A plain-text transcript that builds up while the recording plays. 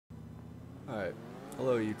Alright,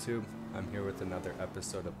 hello YouTube. I'm here with another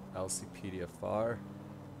episode of LCPDFR.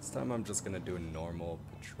 This time I'm just gonna do a normal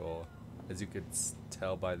patrol. As you could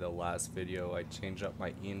tell by the last video, I changed up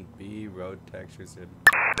my E and B road textures and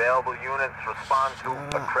Available units respond to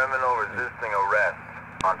a criminal resisting arrest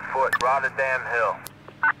on foot, Rotterdam Hill.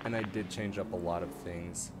 and I did change up a lot of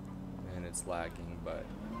things and it's lagging, but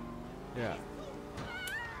yeah.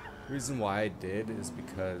 The reason why I did is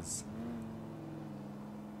because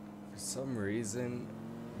for some reason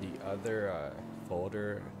the other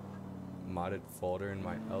modded folder in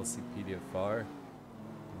my LCPDFR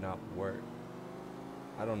did not work.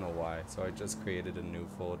 I don't know why, so I just created a new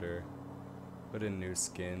folder, put in new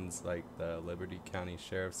skins like the Liberty County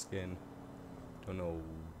Sheriff skin. Don't know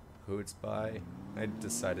who it's by. I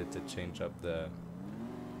decided to change up the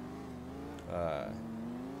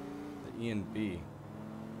E and B.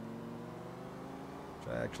 Which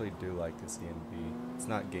I actually do like this E and B. It's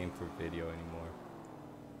not game for video anymore.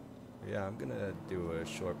 But yeah, I'm gonna do a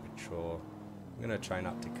short patrol. I'm gonna try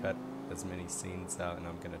not to cut as many scenes out, and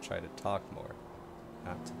I'm gonna try to talk more,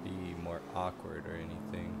 not to be more awkward or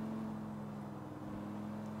anything.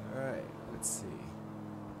 Alright, let's see.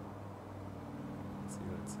 Let's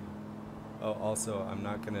see. Oh, also, I'm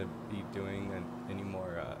not gonna be doing any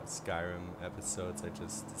more Skyrim episodes. I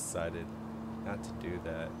just decided not to do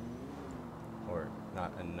that. Or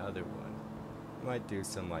not another one. I might do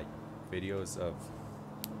some like videos of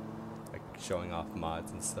like showing off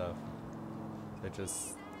mods and stuff. I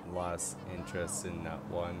just lost interest in that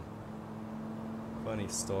one. Funny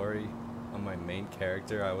story, on my main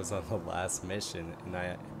character I was on the last mission and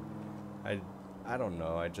I don't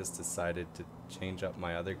know, I just decided to change up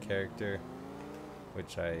my other character,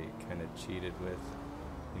 which I kind of cheated with,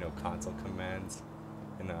 you know, console commands,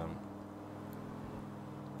 and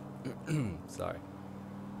sorry.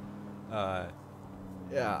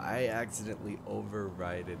 Yeah, I accidentally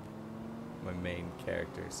overrided my main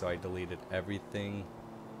character, so I deleted everything,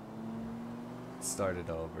 started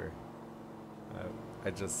over.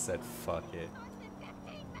 I just said fuck it.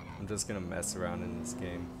 I'm just gonna mess around in this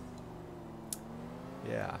game.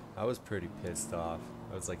 Yeah, I was pretty pissed off.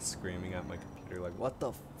 I was like screaming at my computer like, what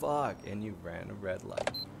the fuck? And you ran a red light.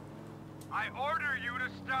 I order you to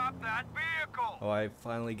stop that vehicle! Oh, I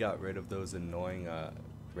finally got rid of those annoying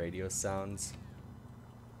radio sounds.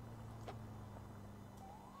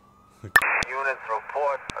 Units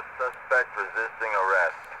report a suspect resisting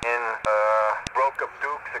arrest in Broke Up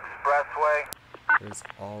Dukes Expressway. There's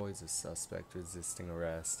always a suspect resisting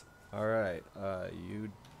arrest. Alright,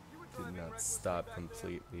 you did not stop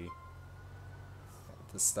completely.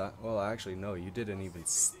 Well, actually, no, you didn't even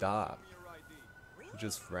stop. You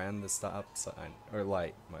just ran the stop sign. Or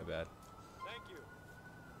light, my bad.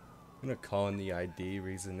 I'm gonna call in the ID.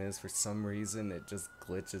 Reason is, for some reason, it just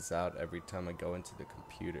glitches out every time I go into the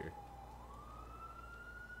computer.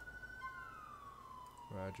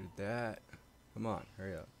 Roger that. Come on,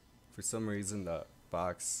 hurry up. For some reason, the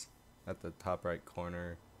box at the top right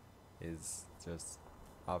corner is just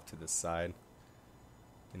off to the side.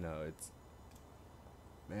 You know, it's...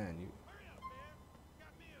 Man, you...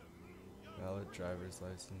 Valid driver's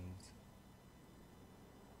license.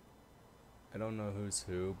 I don't know who's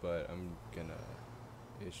who, but I'm gonna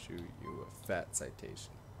issue you a fat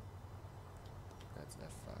citation. That's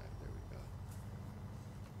F5, there we go.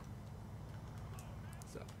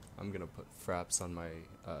 So, I'm gonna put fraps on my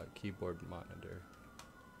keyboard monitor.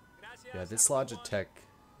 Yeah, this Logitech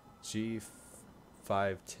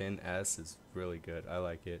G510S is really good. I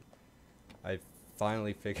like it. I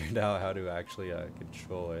finally figured out how to actually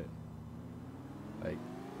control it. Like,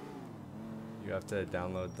 you have to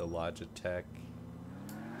download the Logitech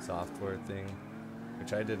software thing,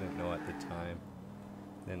 which I didn't know at the time.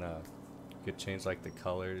 Then you could change like the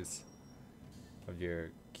colors of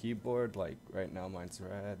your keyboard. Like right now mine's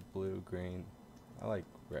red, blue, green. I like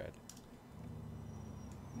red.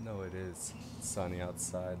 No, it is sunny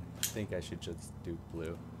outside. I think I should just do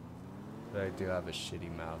blue. But I do have a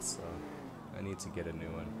shitty mouse, so I need to get a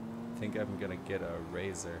new one. I think I'm gonna get a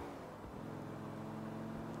Razer.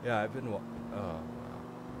 Yeah, I've been oh wow.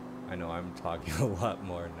 I know I'm talking a lot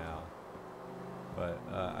more now. But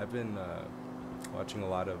I've been watching a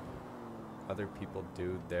lot of other people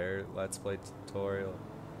do their Let's Play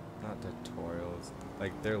not tutorials,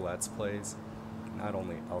 like their Let's Plays, not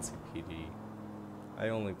only LCPD. I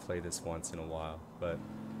only play this once in a while, but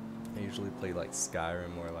I usually play like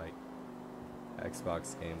Skyrim or like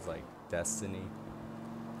Xbox games like Destiny.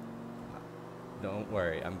 Don't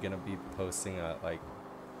worry, I'm gonna be posting like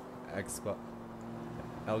Xbox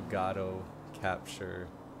Elgato capture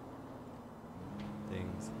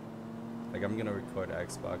things. Like, I'm gonna record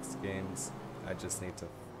Xbox games. I just need to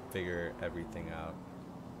figure everything out.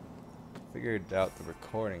 Figured out the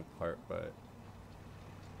recording part, but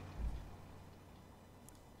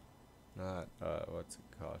not, what's it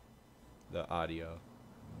called? The audio.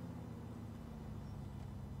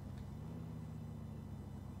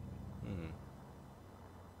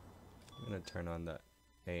 I'm gonna turn on the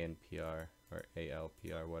ANPR or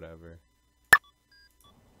ALPR, whatever.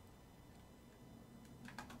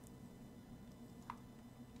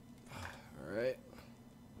 Alright.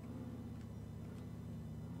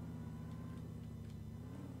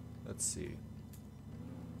 Let's see.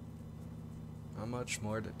 Not much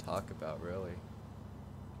more to talk about, really.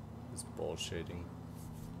 Just bullshitting.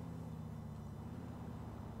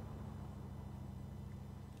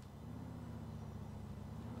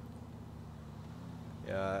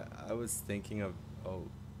 Yeah, I was thinking of, oh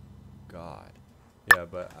god. Yeah,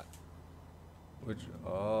 but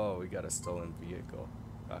oh, we got a stolen vehicle.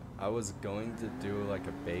 I was going to do like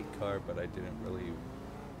a bait car, but I didn't really,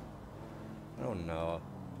 I don't know.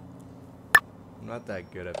 I'm not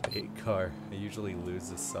that good at bait car. I usually lose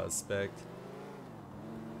the suspect.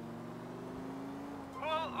 Pull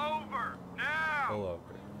over now. Pull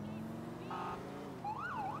over.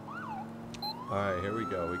 Alright, here we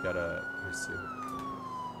go. We gotta pursue.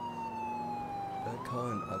 Did I call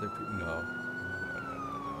in other people? No. No.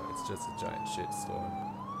 It's just a giant shitstorm.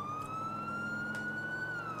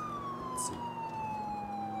 Let's see.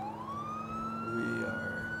 We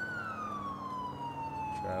are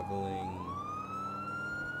traveling.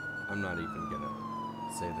 I'm not even gonna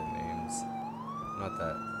say the names. I'm not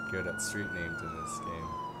that good at street names in this game.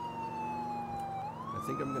 I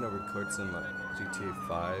think I'm gonna record some GTA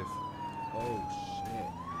 5. Oh shit.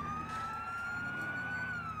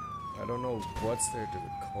 I don't know what's there to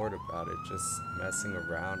record about it, just messing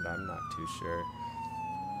around, I'm not too sure.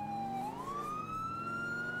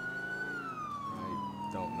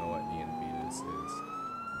 I don't know what E&B this is.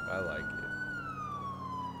 I like it.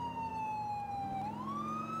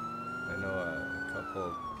 I know a couple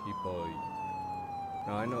of people,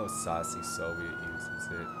 no, I know Saucy Soviet uses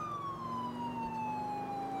it.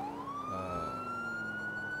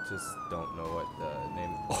 Just don't know what the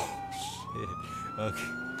name, oh shit, okay.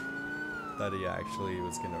 Thought he actually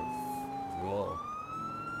was gonna roll.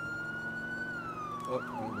 Oh,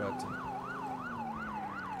 I'm about to.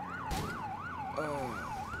 Oh.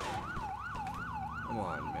 Come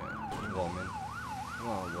on, man. Woman. Come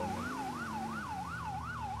on, woman.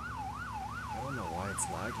 I don't know why it's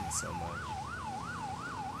lagging so much.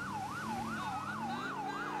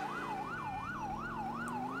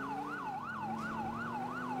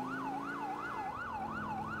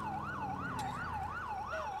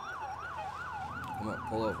 Come on,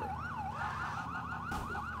 pull over.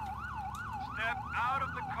 Step out of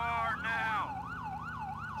the car now.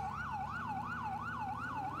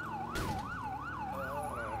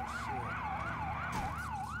 Oh, shit.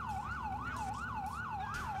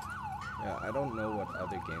 Yeah, I don't know what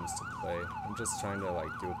other games to play. I'm just trying to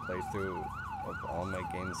like do a playthrough of all my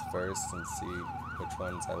games first and see which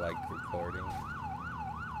ones I like recording.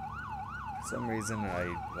 For some reason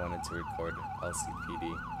I wanted to record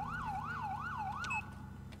LCPD.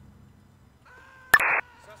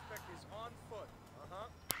 Suspect is on foot.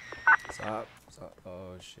 Stop.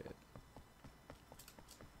 Oh shit.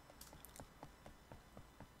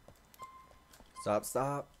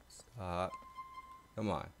 Stop. Come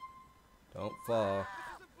on. Don't fall.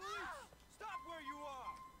 Stop where you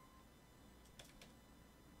are.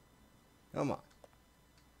 Come on.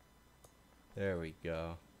 There we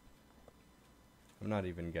go. I'm not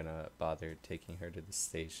even gonna bother taking her to the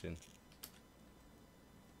station.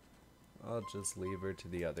 I'll just leave her to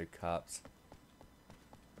the other cops.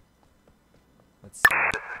 Let's see.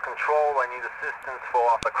 This is Control. I need assistance for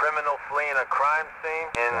a criminal fleeing a crime scene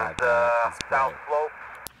in Wow, that is South bright. Slope.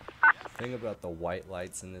 The thing about the white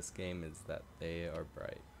lights in this game is that they are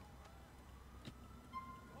bright.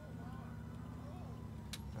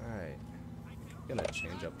 Alright. I'm gonna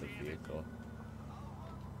change up the vehicle.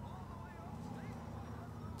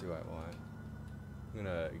 What do I want? I'm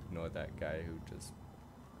gonna ignore that guy who just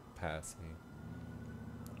passed me.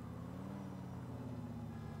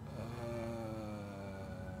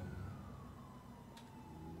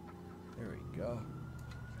 There we go.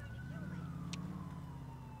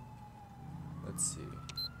 Let's see.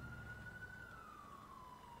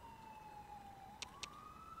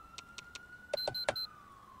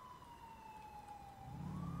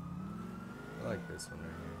 I like this one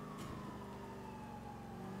right here.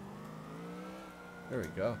 There we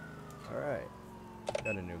go. Alright.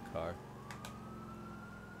 Got a new car.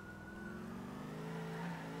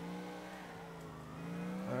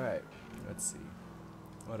 Alright, let's see.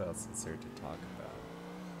 What else is there to talk about?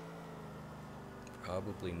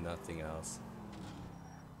 Probably nothing else.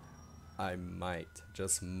 I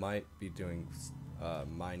just might be doing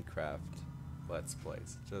Minecraft Let's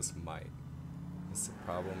Plays. Just might. Because the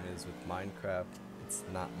problem is with Minecraft, it's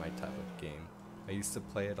not my type of game. I used to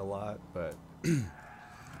play it a lot, but I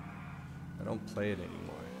don't play it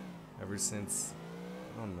anymore. Ever since,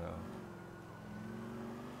 I don't know.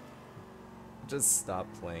 I just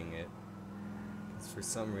stopped playing it. Because for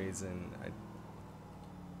some reason,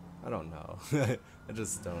 I don't know. I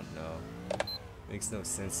just don't know. Makes no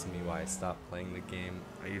sense to me why I stopped playing the game.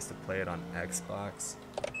 I used to play it on Xbox.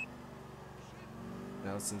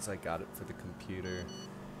 Now since I got it for the computer,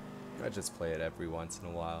 I just play it every once in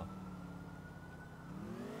a while.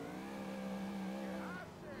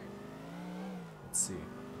 Let's see.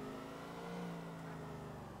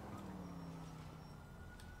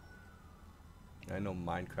 I know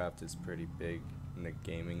Minecraft is pretty big in the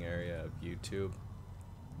gaming area of YouTube.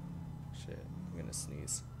 Shit, I'm gonna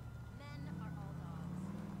sneeze.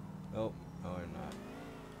 Oh, no I'm not.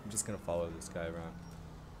 I'm just gonna follow this guy around.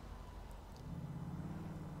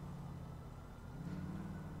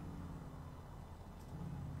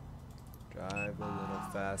 Drive a little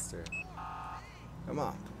faster. Come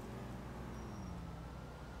on.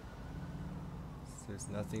 There's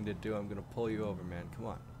nothing to do. I'm gonna pull you over, man. Come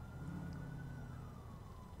on.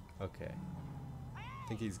 Okay. I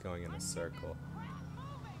think he's going in a circle.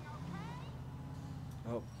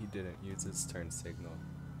 Oh, he didn't use his turn signal.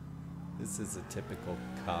 This is a typical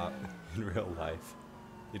cop in real life.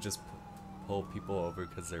 You just pull people over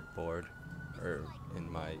because they're bored. Or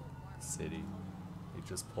in my city, you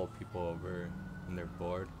just pull people over when they're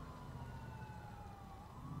bored.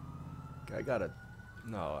 I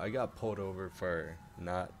got pulled over for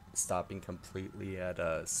not stopping completely at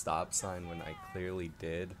a stop sign when I clearly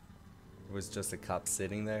did. It was just a cop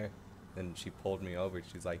sitting there. Then she pulled me over.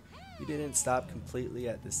 She's like, "You didn't stop completely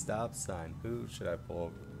at the stop sign. Who should I pull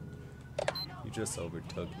over? You just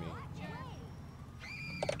overtook me."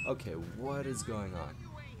 Okay, what is going on?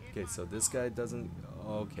 Okay, so this guy doesn't...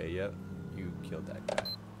 Okay, yep. You killed that guy.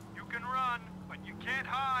 You can run, but you can't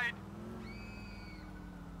hide.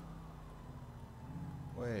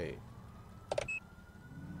 Wait.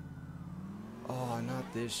 Oh,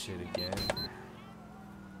 not this shit again.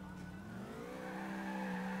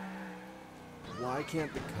 Why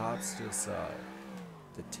can't the cops just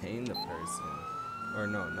detain the person? Or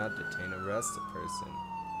no, not detain, arrest the person.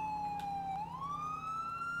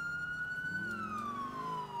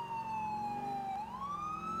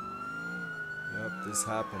 Yep, this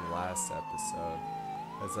happened last episode.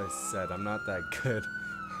 As I said, I'm not that good.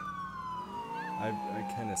 I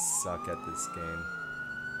kind of suck at this game.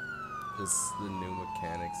 Just the new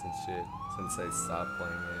mechanics and shit since I stopped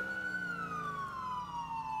playing it.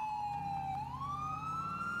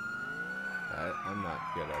 I'm not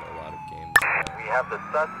good at a lot of games. But We have the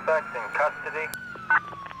suspect in custody.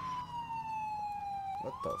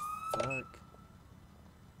 what the fuck?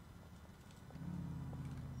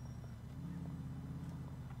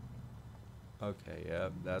 Okay, yeah,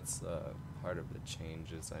 that's part of the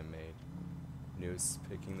changes I made. News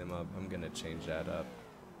picking them up. I'm gonna change that up.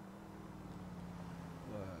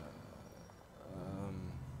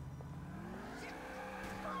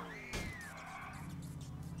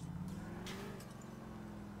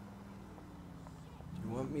 Do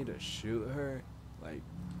you want me to shoot her? Like,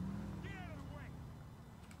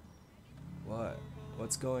 what?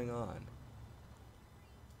 What's going on?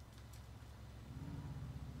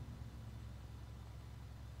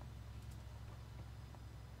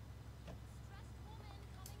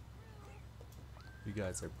 You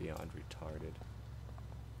guys are beyond retarded.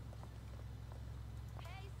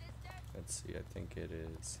 Let's see, I think it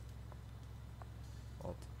is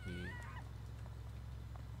Alt E.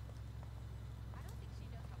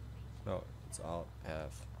 No, it's Alt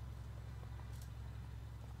F.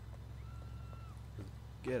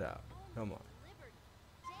 Get out. Come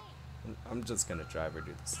on. I'm just gonna drive her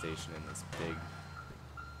to the station in this big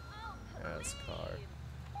ass car.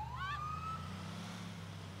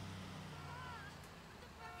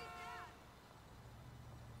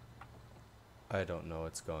 I don't know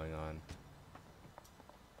what's going on.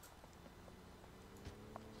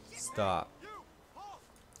 Stop.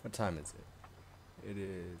 What time is it? It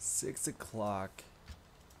is 6 o'clock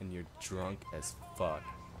and you're drunk as fuck.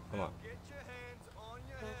 Come on.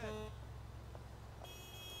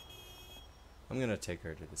 I'm gonna take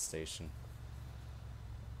her to the station.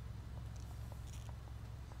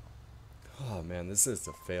 Oh man, this is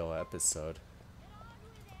a fail episode.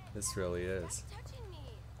 This really is.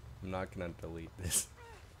 I'm not gonna delete this.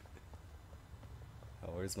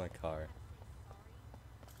 where's my car?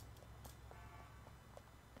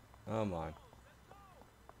 Come on.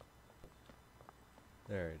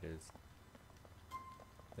 There it is.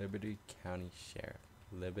 Liberty County Sheriff.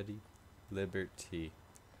 Liberty.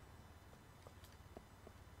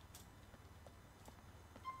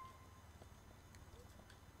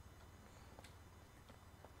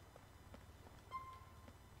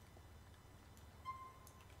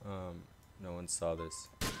 No one saw this.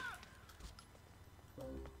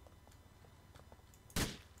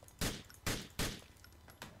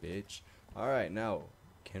 Bitch. Alright, now,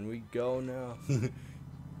 can we go now? Can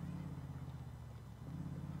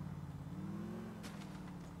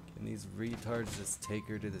these retards just take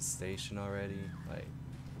her to the station already? Like,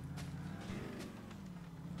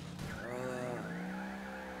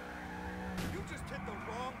 You just hit the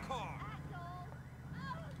wrong car.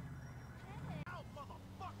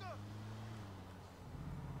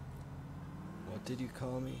 what did you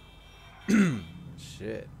call me?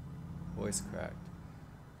 Shit. Voice cracked.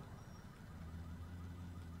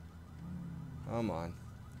 Come on.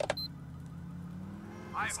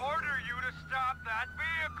 I order you to stop that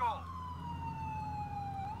vehicle.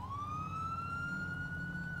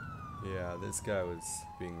 Yeah, this guy was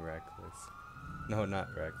being reckless. No, not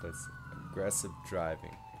reckless. Aggressive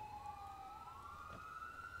driving.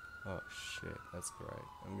 Oh shit, that's right.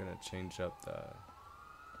 I'm gonna change up the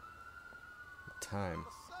time.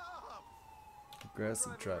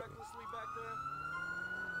 Aggressive driving.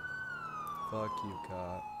 Fuck you,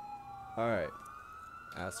 cop. Alright.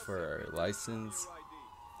 Ask for our license.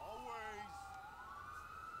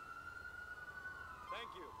 Thank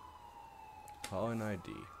you. Call an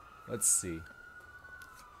ID. Let's see.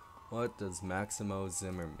 What does Maximo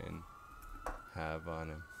Zimmerman have on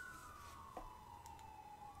him?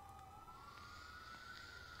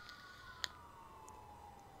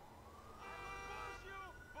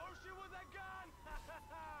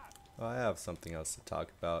 Oh, I have something else to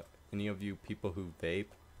talk about. Any of you people who vape,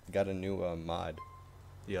 got a new mod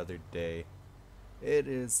the other day. It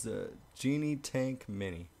is the Genie Tank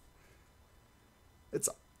Mini. It's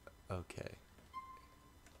okay.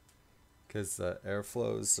 Because the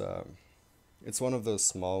airflow's, it's one of those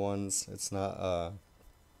small ones. It's not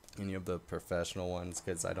any of the professional ones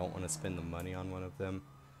because I don't want to spend the money on one of them.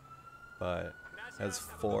 But it has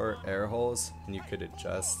 4 air holes and you could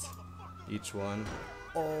adjust each one.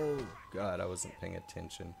 Oh god, I wasn't paying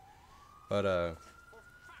attention. But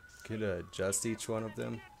could adjust each one of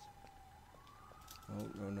them. Oh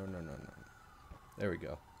no. There we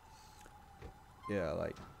go. Yeah,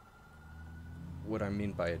 like what I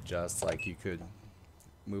mean by adjust, like you could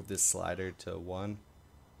move this slider to 1.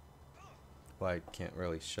 Well, I can't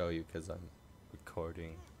really show you because I'm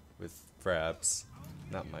recording with fraps,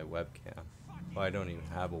 not my webcam. Well, I don't even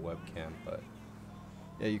have a webcam, but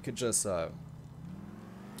yeah, you could just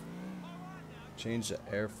change the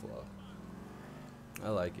airflow. I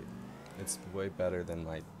like it. It's way better than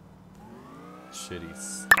my shitty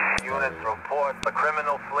Units report a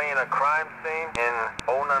criminal fleeing a crime scene in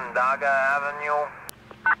Onondaga Avenue.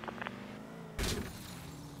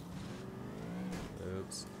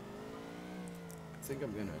 Oops. I think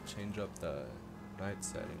I'm gonna change up the night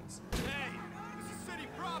settings. Hey, this is city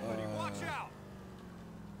property. Watch out.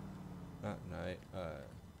 Not night.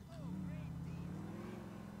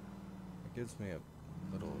 It gives me a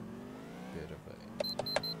little bit of a.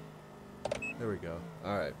 There we go.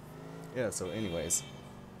 Alright. Yeah, so anyways.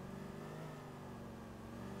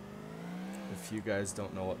 If you guys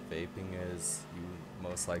don't know what vaping is, you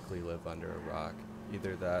most likely live under a rock.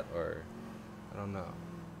 Either that or, I don't know.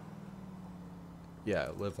 Yeah,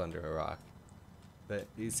 live under a rock. But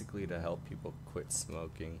basically to help people quit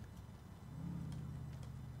smoking.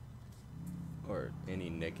 Or any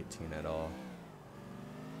nicotine at all.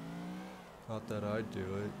 Not that I do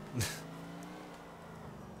it.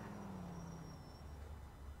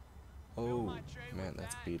 Oh, man,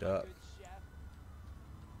 that's beat up.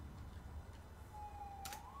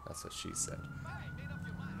 That's what she said.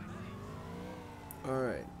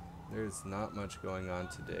 Alright, there's not much going on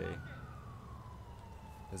today.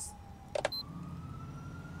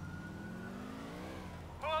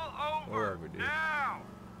 Pull over Whatever, dude. now.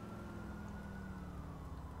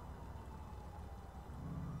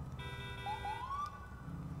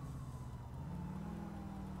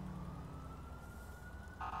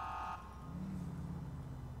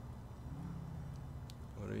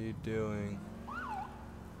 What are you doing?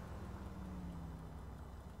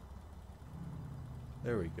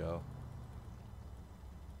 There we go.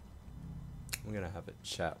 I'm gonna have a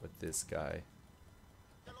chat with this guy.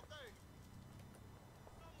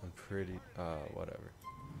 I'm pretty, whatever.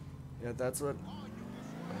 Yeah, that's what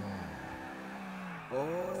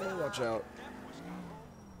Oh, watch out.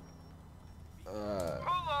 Pull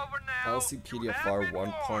over now. LCPDFR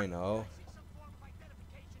 1.0.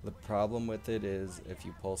 The problem with it is if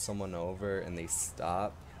you pull someone over and they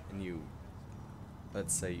stop and you,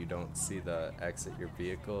 let's say you don't see the exit your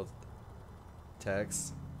vehicle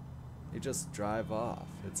text, they just drive off.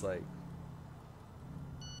 It's like,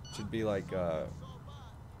 should be like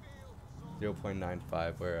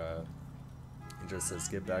 0.95 where it just says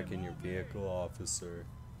get back in your vehicle, officer,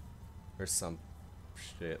 or some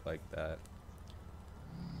shit like that.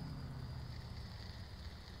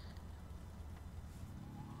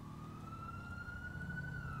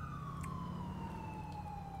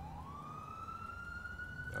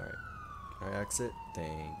 Alright, can I exit?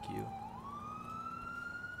 Thank you.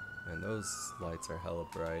 And those lights are hella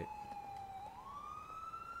bright.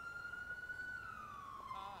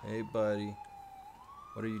 Hey buddy,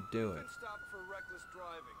 what are you doing? Stop for reckless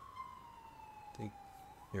driving. I think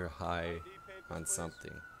you're high ID papers, on please.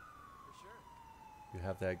 something. For sure. You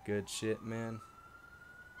have that good shit, man?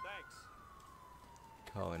 Thanks.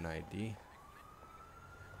 Call an ID.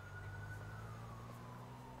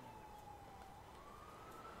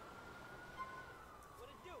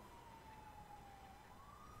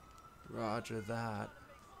 Roger that.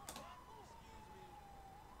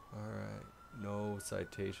 Alright, no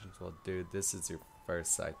citations. Well, dude, this is your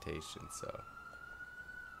first citation, so.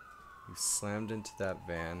 You slammed into that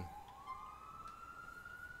van.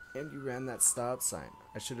 And you ran that stop sign.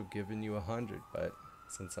 I should have given you 100, but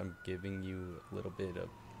since I'm giving you a little bit of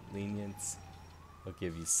lenience, I'll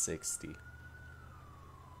give you 60.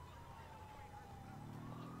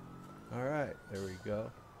 Alright, there we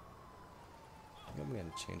go. I think I'm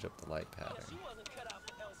gonna change up the light pattern.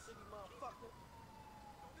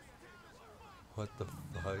 What the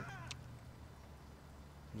fuck?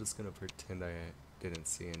 I'm just gonna pretend I didn't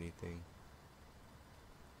see anything.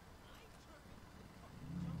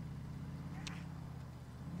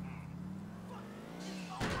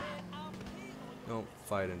 Don't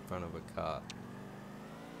fight in front of a cop.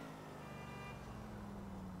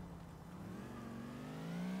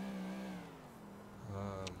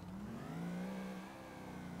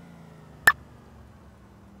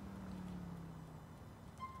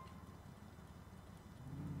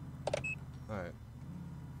 Alright.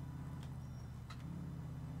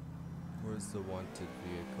 Where's the wanted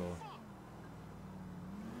vehicle?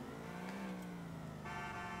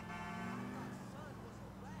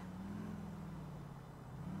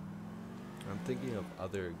 I'm thinking of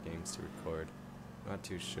other games to record. Not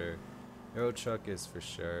too sure. Aero Truck is for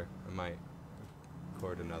sure. I might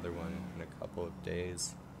record another one in a couple of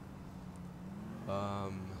days.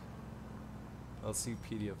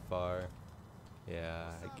 LCPDFR.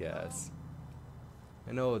 Yeah, I guess.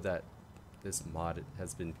 I know that this mod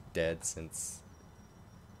has been dead since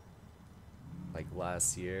like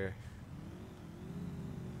last year.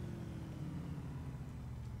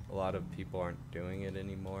 A lot of people aren't doing it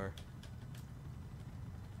anymore.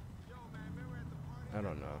 I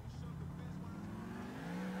don't know.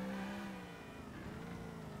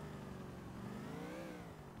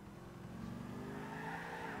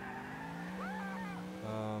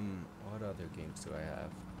 What other games do I have?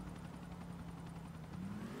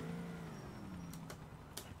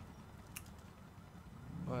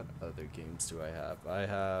 What other games do I have? I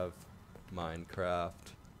have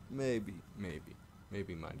Minecraft. Maybe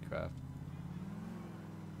Minecraft.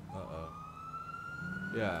 Uh-oh.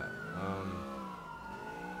 Yeah,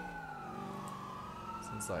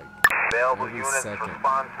 seems like Available every units second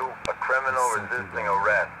respond to a criminal there's something resisting going on.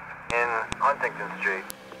 arrest in Huntington Street.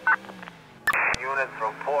 Units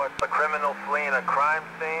report a criminal fleeing a crime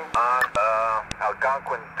scene on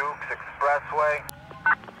Algonquin Dukes Expressway.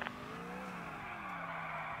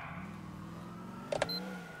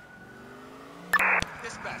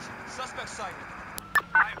 Dispatch, suspect sighted.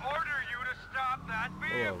 I order you to stop that Pull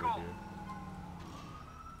over, vehicle. dude.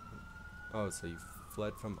 Oh, so you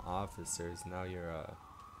fled from officers. Now you're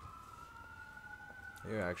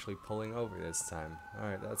actually pulling over this time.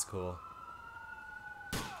 Alright, that's cool.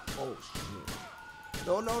 Oh shit.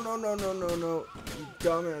 No, you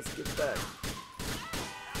dumbass, get back.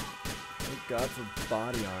 Thank God for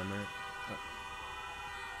body armor.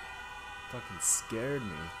 Fucking scared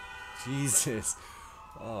me. Jesus.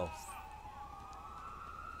 Oh.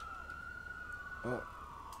 Oh.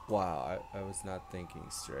 Wow, I was not thinking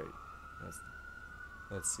straight.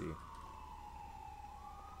 Let's see.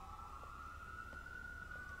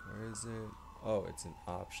 Where is it? Oh, it's in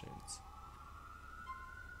options.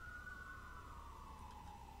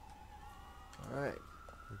 Alright,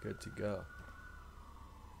 we're good to go.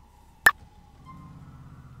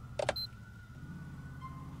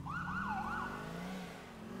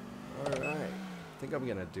 think I'm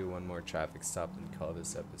gonna do one more traffic stop and call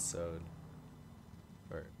this episode.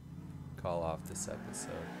 Or call off this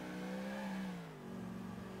episode.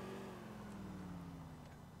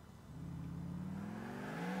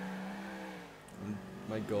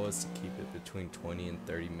 My goal is to keep it between 20 and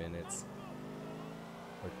 30 minutes.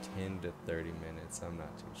 Or 10 to 30 minutes, I'm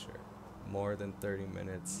not too sure. More than 30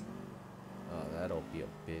 minutes, that'll be a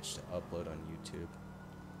bitch to upload on YouTube.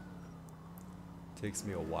 Takes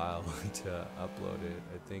me a while to upload it.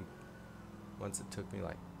 I think once it took me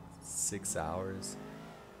like 6 hours.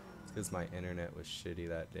 It's because my internet was shitty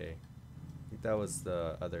that day. I think that was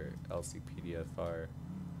the other LCPDFR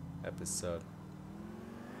episode.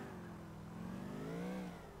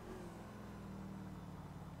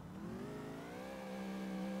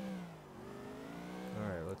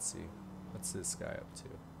 Alright, let's see. What's this guy up to?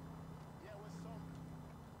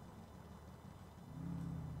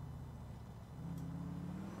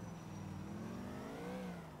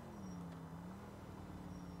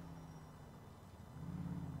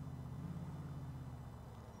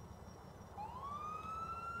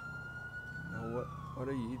 Now what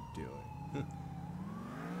are you doing?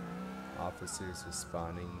 Officers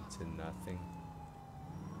responding to nothing.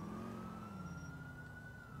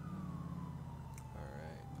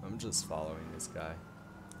 I'm just following this guy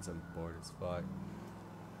because I'm bored as fuck.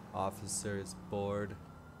 Officer is bored.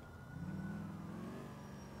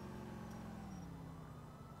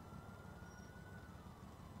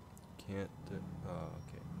 Can't do. Oh,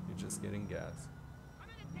 okay. You're just getting gas.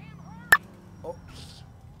 Oh.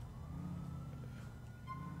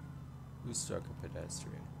 Who struck a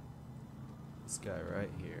pedestrian? This guy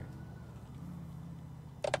right here.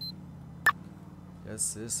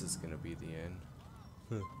 Guess this is gonna be the end.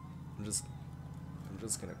 I'm just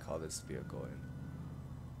gonna call this vehicle in.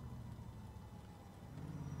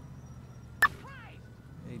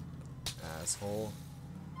 Hey, asshole.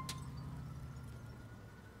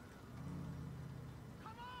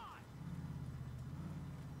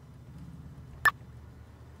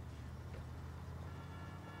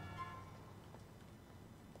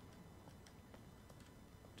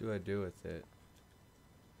 What do I do with it?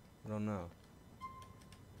 I don't know.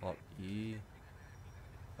 Alt E.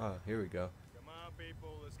 Oh, here we go. Come on,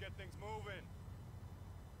 people, let's get things moving.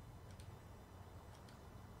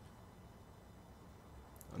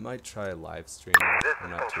 I might try live streaming. This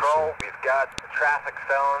I'm is not too Control. sure. We've got a traffic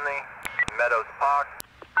felony, Meadows Park.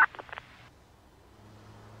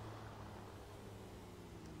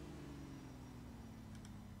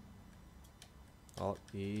 Alt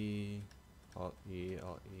E, Alt E,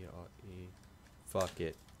 Alt E, Alt E. Fuck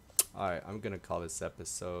it. Alright, I'm gonna call this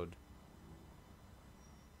episode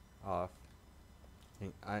off.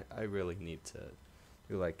 I really need to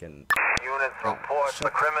do like an Units report shut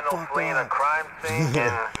the criminal the fuck fleeing a up. crime scene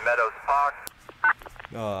in Meadows Park.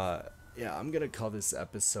 yeah, I'm gonna call this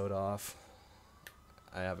episode off.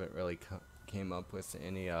 I haven't really came up with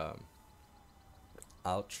any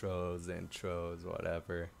outros, intros,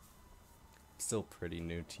 whatever. Still pretty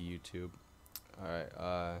new to YouTube. Alright,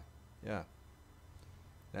 yeah.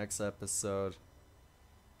 Next episode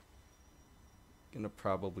gonna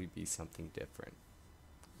probably be something different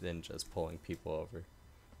than just pulling people over.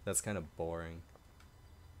 That's kind of boring.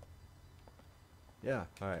 Yeah,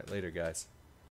 alright, later guys.